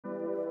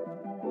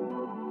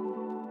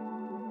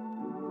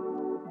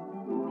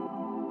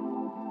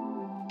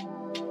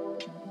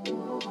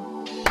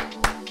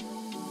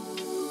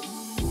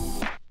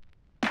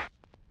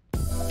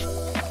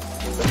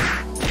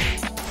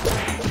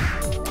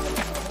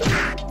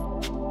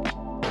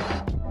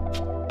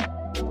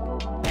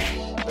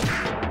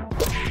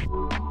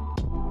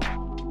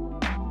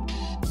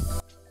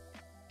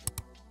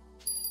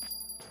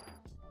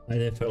Hi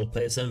there, fellow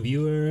players and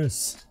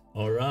viewers.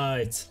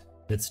 Alright,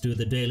 let's do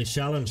the daily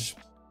challenge.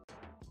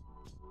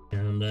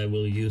 And I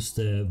will use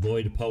the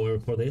void power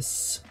for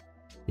this.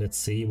 Let's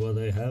see what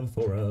they have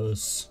for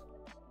us.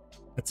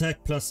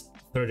 Attack plus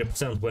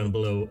 30% when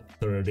below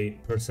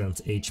 30%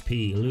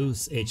 HP.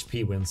 Lose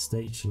HP when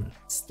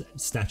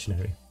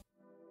stationary.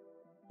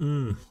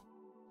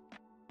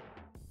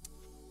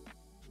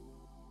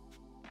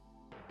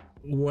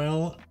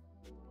 Well,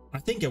 I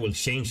think I will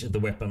change the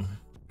weapon,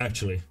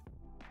 actually,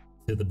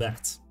 to the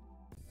bat.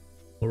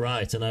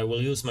 Alright, and I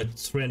will use my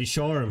trendy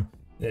charm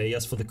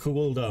just for the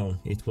cooldown.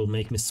 It will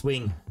make me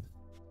swing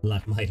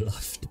like my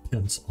life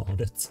depends on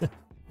it.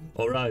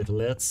 Alright,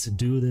 let's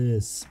do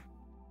this.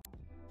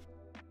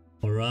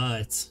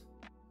 Alright,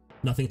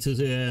 nothing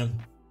too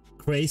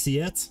crazy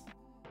yet,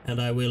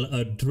 and I will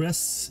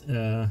address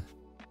an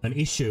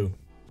issue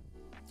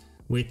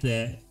with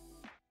the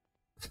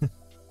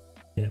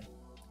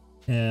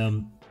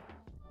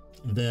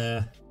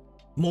the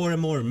more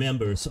and more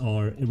members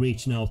are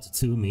reaching out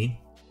to me,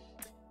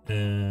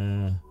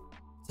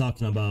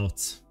 talking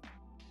about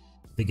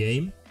the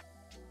game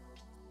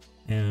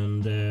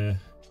and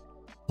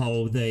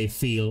how they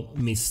feel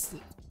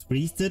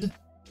mistreated,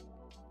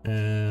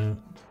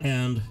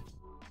 and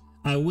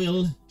I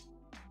will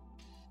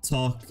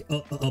talk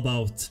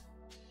about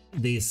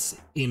this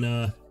in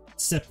a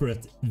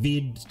separate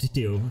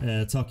video,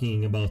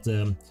 talking about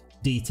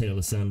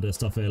details and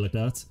stuff like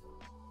that.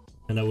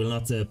 And I will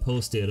not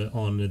post it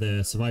on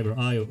the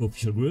Survivor.io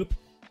official group,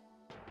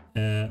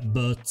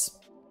 but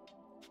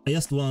I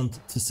just want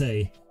to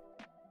say,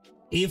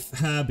 if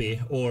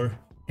Habby or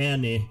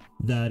any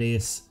that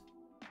is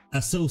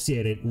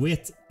associated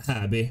with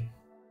Habby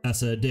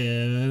as a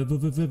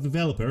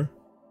developer,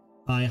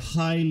 I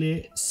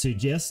highly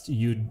suggest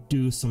you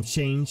do some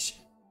change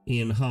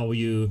in how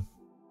you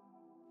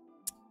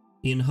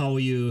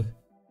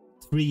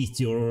treat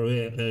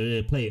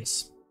your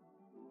players.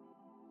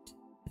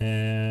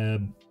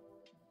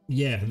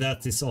 Yeah,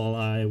 that is all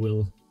I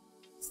will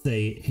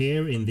say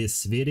here in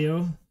this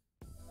video.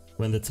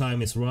 When the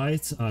time is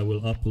right, I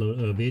will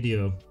upload a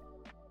video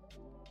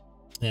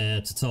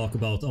to talk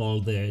about all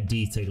the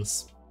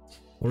details.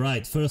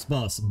 Alright, first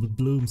boss,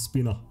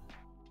 Bloomspinner.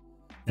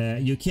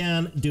 You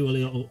can do a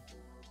little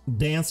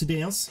dance to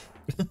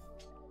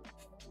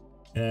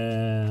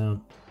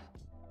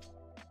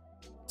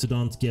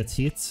don't get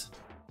hit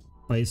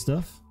by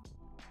stuff.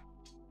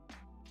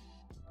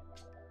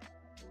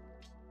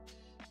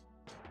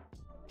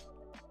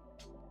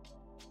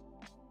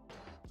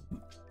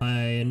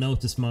 I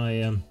noticed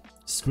my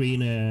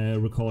screen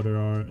recorder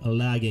are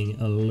lagging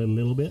a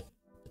little bit.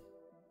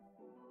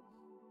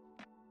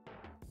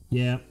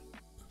 Yeah.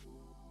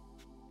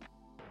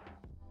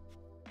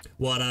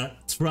 What I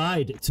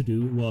tried to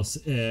do was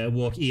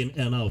walk in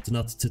and out,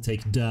 not to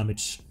take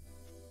damage.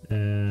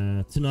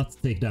 To not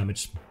take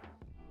damage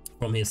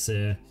from his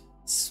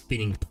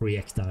spinning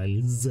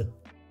projectiles.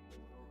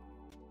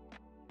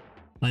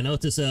 I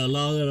noticed a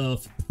lot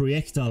of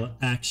projectile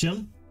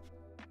action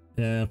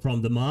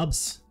from the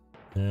mobs.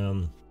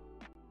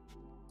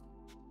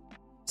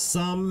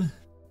 Some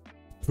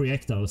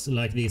projectiles,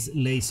 like this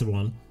laser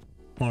one,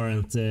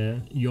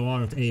 you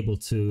aren't able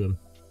to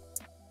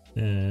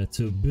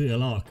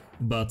block,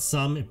 but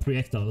some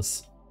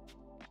projectiles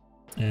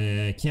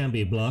can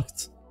be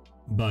blocked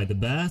by the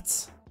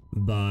bat,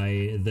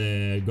 by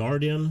the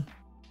guardian,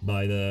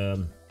 by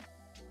the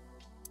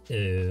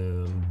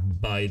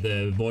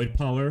void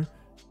power,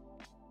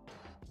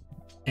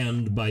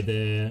 and by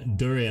the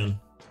durian.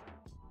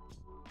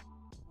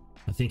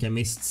 I think I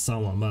missed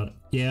someone, but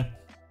yeah.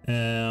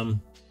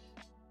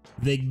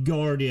 The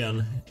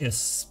guardian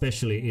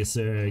especially is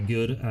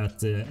good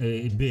at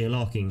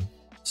blocking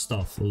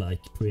stuff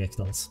like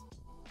projectiles.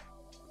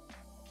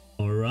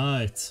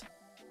 Alright.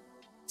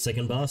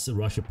 Second boss,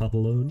 Russia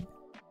Papillon.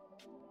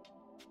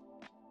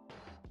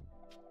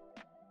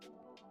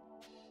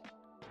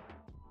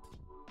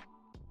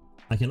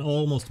 I can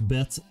almost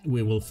bet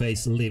we will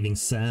face Living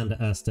Sand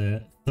as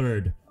the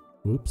third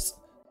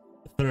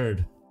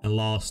and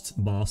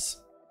last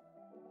boss.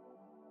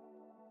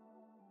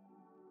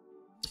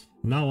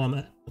 Now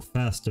I'm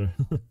faster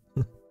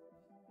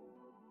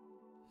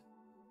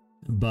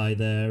by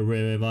the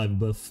revive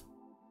buff.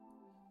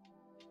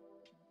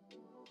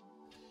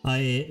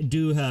 I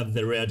do have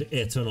the red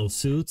eternal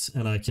suit,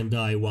 and I can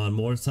die one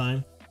more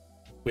time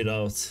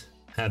without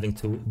having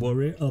to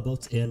worry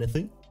about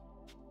anything.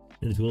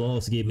 And it will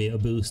also give me a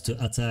boost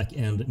to attack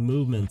and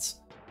movement.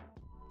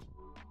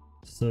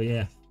 So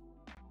yeah.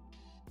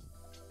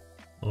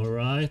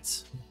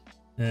 Alright.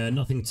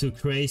 Nothing too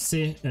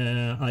crazy.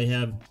 I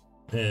have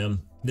the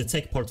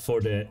tech part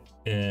for the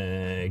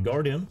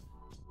guardian,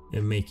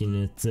 making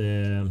it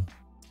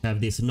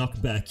have this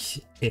knockback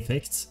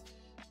effect.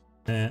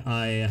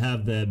 I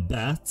have the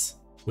bat,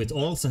 which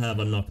also have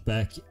a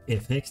knockback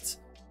effect,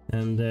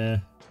 and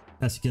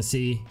as you can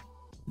see,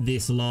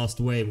 this last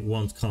wave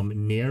won't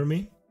come near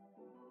me.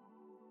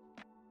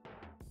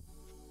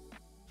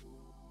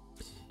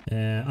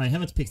 I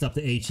haven't picked up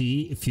the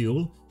HE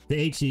fuel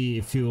The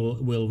HE fuel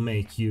will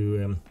make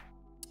you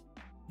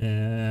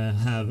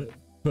have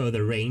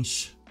further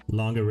range,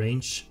 longer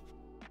range,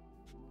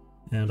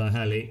 and I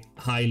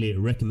highly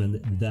recommend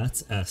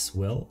that as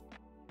well.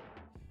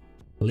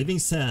 Living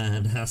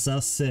Sand, as I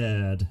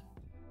said.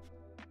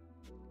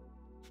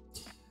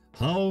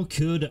 How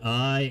could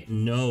I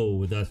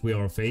know that we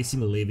are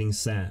facing Living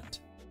Sand?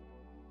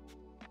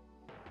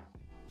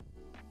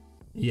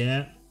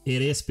 Yeah,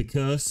 it is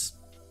because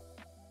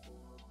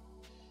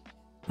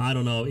I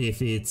don't know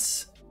if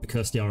it's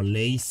because they are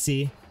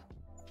lazy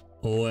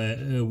or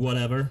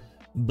whatever,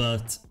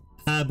 but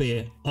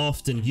Abby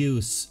often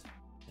use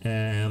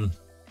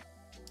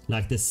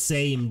like the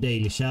same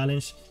daily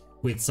challenge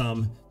with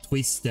some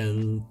twists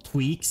and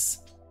tweaks.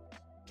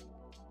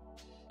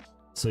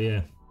 So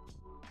yeah.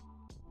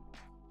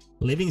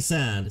 Living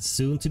Sand,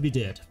 soon to be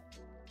dead.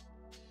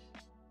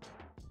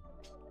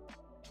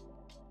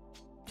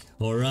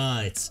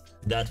 Alright,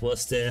 that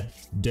was the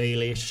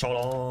daily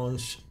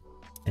challenge.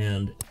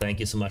 And thank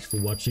you so much for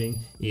watching.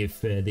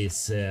 If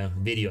this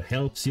video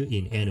helps you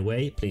in any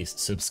way, please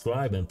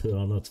subscribe and put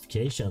on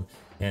notification,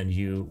 and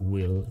you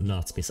will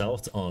not miss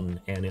out on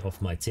any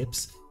of my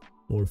tips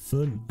or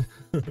fun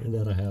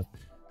that I have.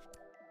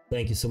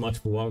 Thank you so much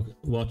for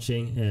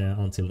watching.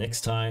 Until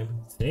next time,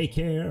 take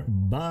care.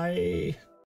 Bye.